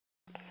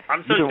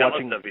I'm so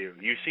jealous of you.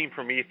 You've seen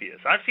Prometheus.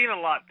 I've seen a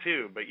lot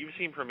too, but you've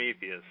seen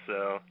Prometheus,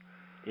 so.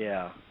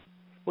 Yeah.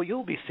 Well,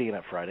 you'll be seeing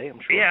it Friday, I'm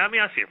sure. Yeah, I mean,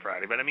 I'll see it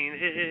Friday, but I mean,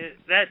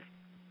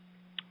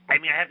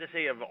 I have to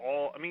say, of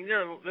all, I mean,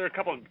 there are a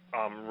couple of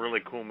really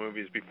cool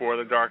movies before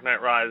The Dark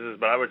Knight Rises,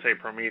 but I would say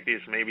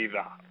Prometheus may be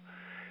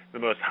the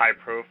most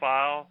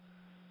high-profile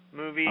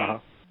movie. Uh-huh.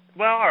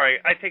 Well, all right,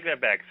 I take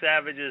that back.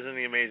 Savages and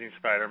The Amazing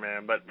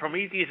Spider-Man, but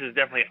Prometheus is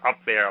definitely up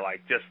there,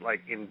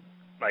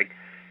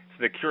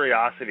 the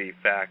curiosity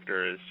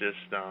factor is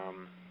just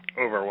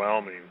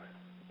overwhelming.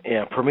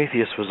 Yeah,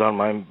 Prometheus was on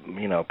my,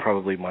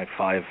 probably my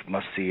 5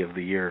 must-see of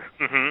the year.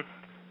 Mm-hmm.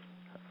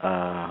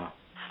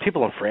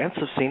 People in France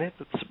have seen it.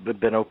 It's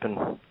been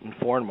open in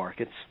foreign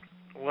markets.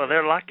 Well,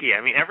 they're lucky.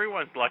 I mean,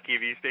 everyone's lucky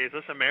these days.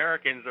 Us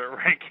Americans are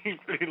ranking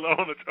pretty low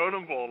on the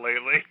totem pole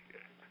lately.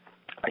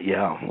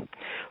 Yeah.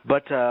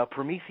 But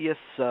Prometheus,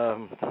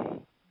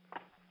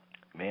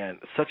 man,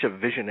 such a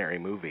visionary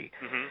movie.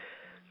 Mm-hmm.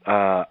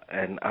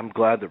 And I'm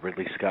glad that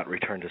Ridley Scott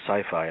returned to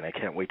sci-fi, and I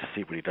can't wait to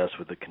see what he does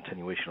with the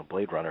continuation of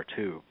Blade Runner,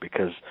 too,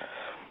 because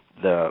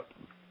the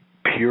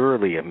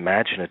purely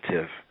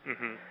imaginative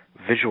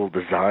visual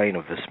design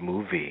of this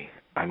movie,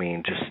 I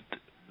mean, just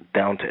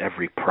down to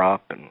every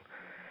prop and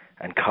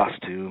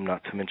costume,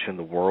 not to mention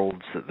the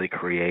worlds that they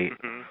create,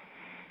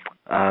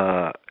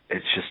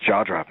 it's just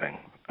jaw-dropping.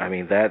 I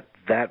mean, that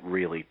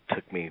really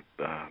took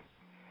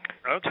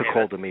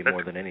hold of me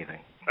more than anything.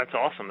 That's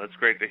awesome. That's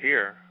great to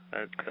hear.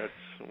 That's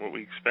what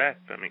we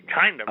expect. I mean,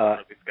 kind of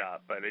what we've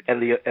got, but it's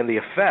and the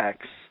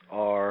effects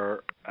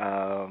are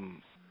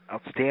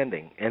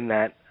outstanding. In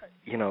that,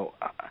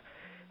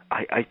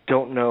 I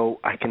don't know.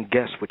 I can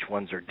guess which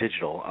ones are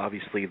digital.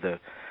 Obviously, the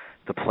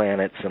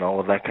planets and all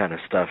of that kind of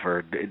stuff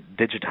are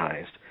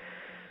digitized.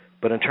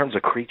 But in terms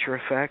of creature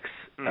effects,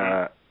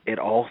 it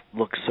all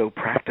looks so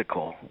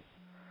practical.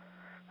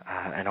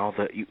 And all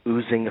the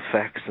oozing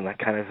effects and that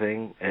kind of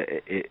thing,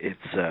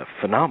 it's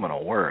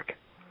phenomenal work.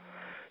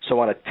 So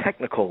on a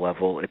technical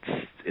level,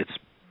 it's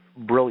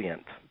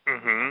brilliant.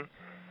 Mm-hmm.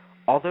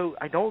 Although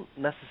I don't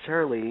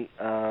necessarily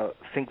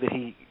think that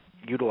he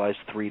utilized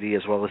 3D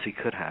as well as he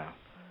could have.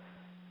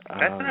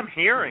 That's what I'm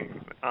hearing.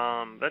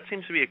 That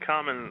seems to be a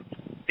common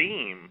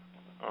theme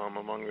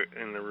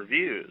in the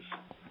reviews.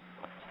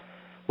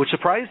 Which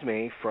surprised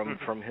me from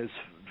his,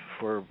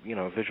 for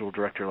a visual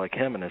director like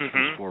him and his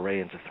first foray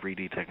into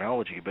 3D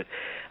technology. But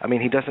I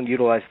mean, he doesn't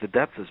utilize the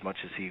depth as much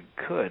as he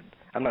could.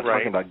 I'm not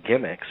talking about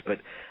gimmicks, but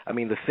I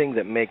mean the thing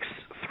that makes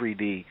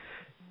 3D,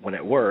 when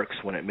it works,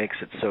 when it makes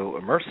it so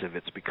immersive,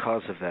 it's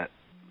because of that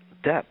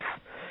depth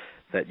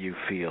that you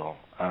feel.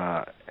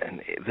 And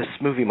this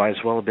movie might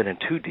as well have been in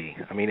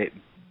 2D. I mean, it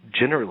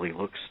generally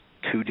looks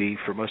 2D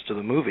for most of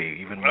the movie,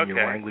 even when you're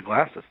wearing the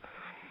glasses.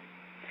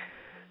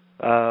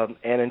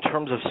 And in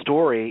terms of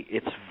story,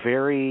 it's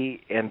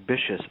very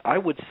ambitious. I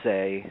would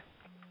say,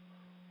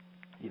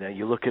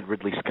 you look at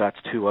Ridley Scott's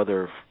 2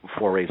 other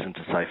forays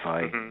into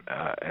sci-fi,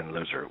 and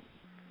those are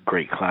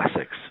great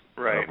classics,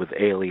 with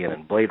Alien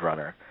and Blade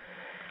Runner.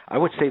 I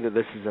would say that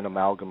this is an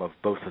amalgam of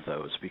both of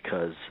those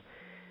because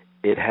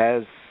it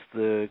has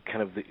the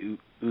kind of the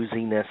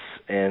ooziness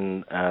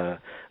and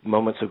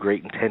moments of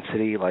great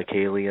intensity like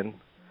Alien.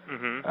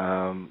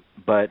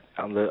 But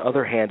on the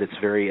other hand, it's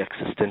very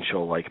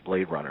existential like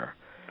Blade Runner.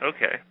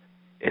 Okay.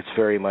 It's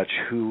very much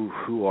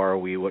who are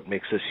we, what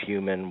makes us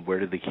human, where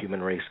did the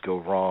human race go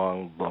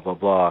wrong, blah, blah,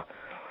 blah.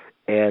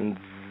 And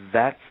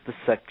that's the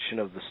section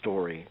of the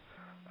story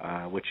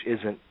which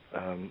isn't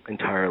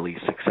entirely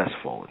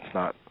successful. It's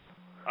not...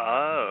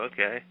 Oh,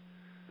 okay.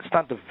 It's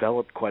not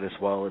developed quite as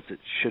well as it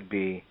should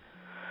be.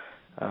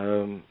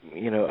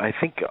 I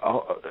think,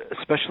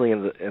 especially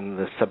in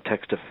the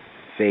subtext of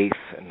faith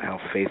and how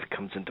faith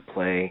comes into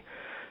play,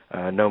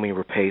 Noomi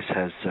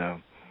Rapace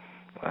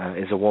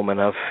is a woman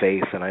of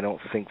faith, and I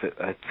think that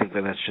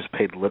that's just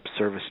paid lip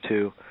service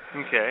to.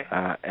 Okay.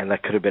 And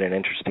that could have been an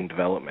interesting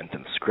development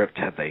in the script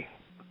had they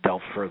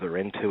delved further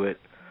into it.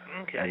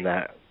 Okay. And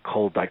that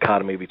cold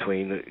dichotomy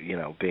between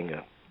being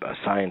a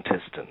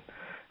scientist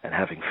and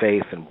having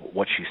faith and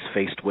what she's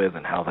faced with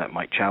and how that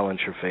might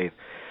challenge her faith.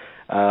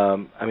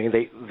 I mean,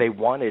 they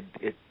wanted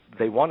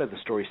the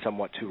story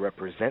somewhat to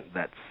represent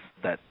that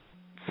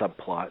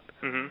subplot,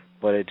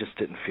 but it just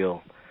didn't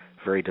feel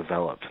very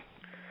developed.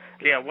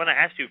 Yeah, I want to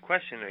ask you a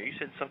question there. You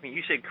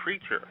said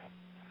creature.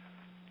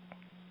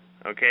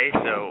 Okay,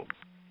 so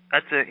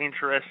that's an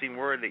interesting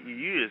word that you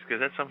use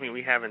because that's something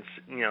we haven't,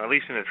 at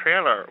least in the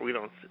trailer, we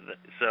don't.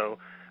 So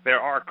there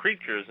are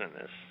creatures in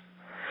this.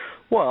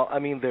 Well, I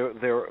mean,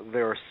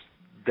 there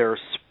are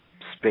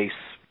space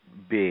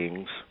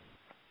beings,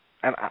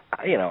 and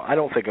I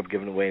don't think I'm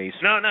giving away any.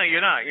 No,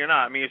 you're not.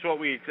 I mean,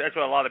 that's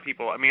what a lot of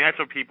people. I mean, that's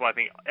what people. I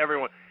think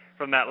everyone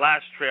from that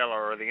last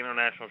trailer or the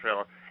international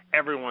trailer.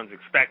 Everyone's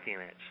expecting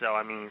it, so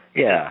I mean,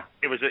 yeah,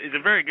 it's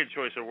a very good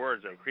choice of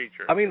words, though,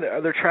 creature. I mean,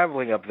 they're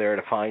traveling up there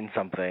to find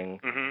something,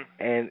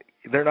 and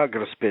they're not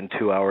going to spend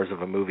 2 hours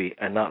of a movie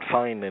and not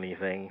find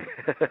anything.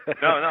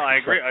 No, I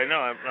agree. I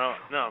know.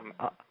 No.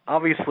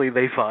 Obviously,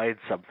 they find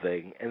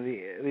something, and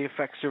the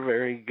effects are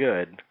very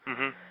good.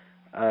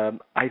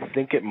 I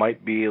think it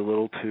might be a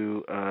little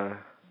too,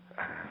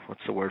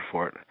 what's the word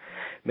for it?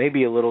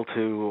 Maybe a little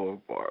too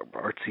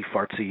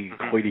artsy-fartsy,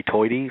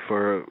 hoity-toity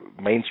for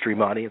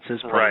mainstream audiences,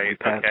 probably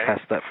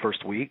past that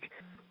first week.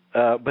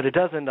 But it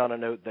does end on a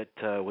note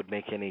that would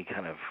make any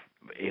kind of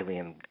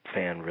Alien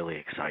fan really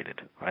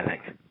excited, I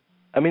think.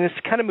 I mean, it's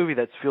the kind of movie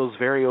that feels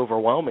very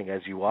overwhelming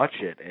as you watch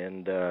it,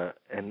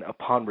 and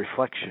upon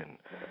reflection,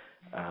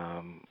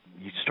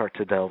 you start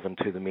to delve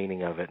into the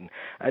meaning of it.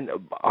 And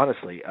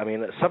honestly, I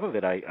mean, some of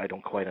it I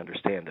don't quite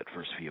understand at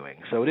first viewing.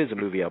 So it is a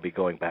movie I'll be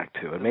going back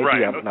to, and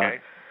maybe I'm not.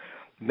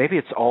 Maybe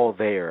it's all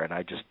there, and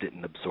I just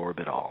didn't absorb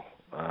it all.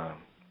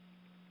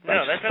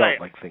 That's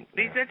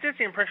just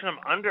the impression I'm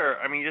under.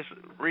 I mean, just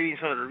reading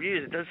some of the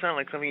reviews, it does sound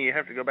like something you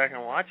have to go back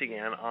and watch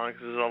again,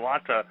 because there's a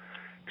lot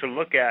to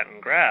look at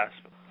and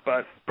grasp.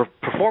 But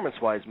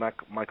performance-wise,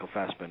 Michael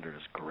Fassbender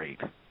is great.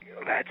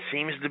 That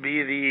seems to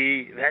be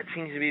the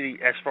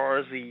as far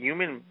as the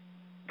human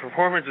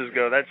performances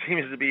go. That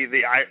seems to be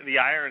the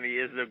irony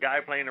is the guy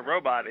playing a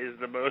robot is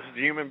the most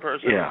human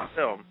person in the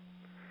film.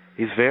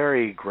 He's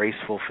very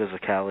graceful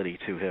physicality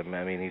to him.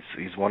 I mean,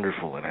 he's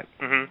wonderful in it.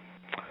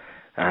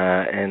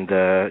 And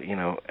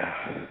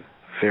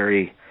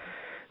very,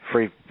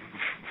 very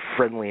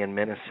friendly and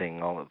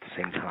menacing all at the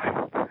same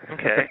time.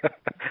 Okay.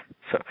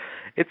 So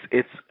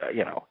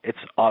it's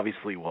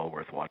obviously well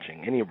worth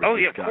watching. Any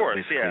Ridley Scott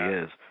basically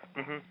is.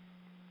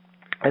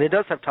 And it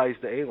does have ties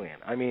to Alien.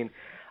 I mean,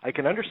 I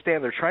can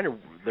understand they're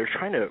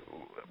trying to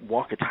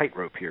walk a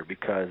tightrope here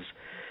because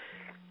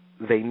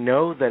they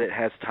know that it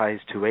has ties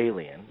to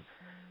Alien,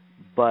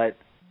 but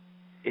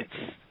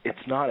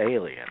it's not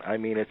Alien. I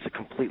mean, it's a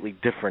completely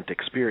different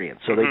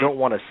experience. So they don't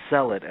want to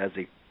sell it as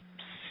a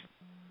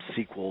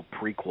sequel,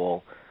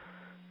 prequel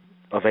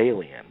of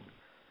Alien.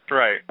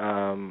 Right.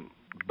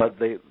 But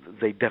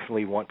they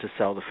definitely want to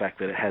sell the fact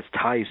that it has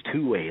ties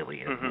to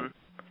Alien.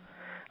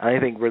 I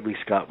think Ridley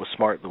Scott was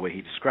smart the way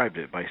he described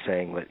it by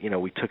saying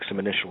that, we took some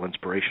initial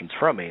inspirations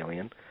from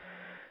Alien,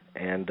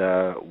 and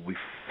we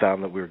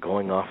found that we were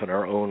going off in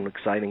our own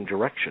exciting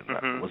direction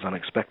that was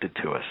unexpected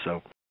to us.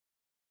 So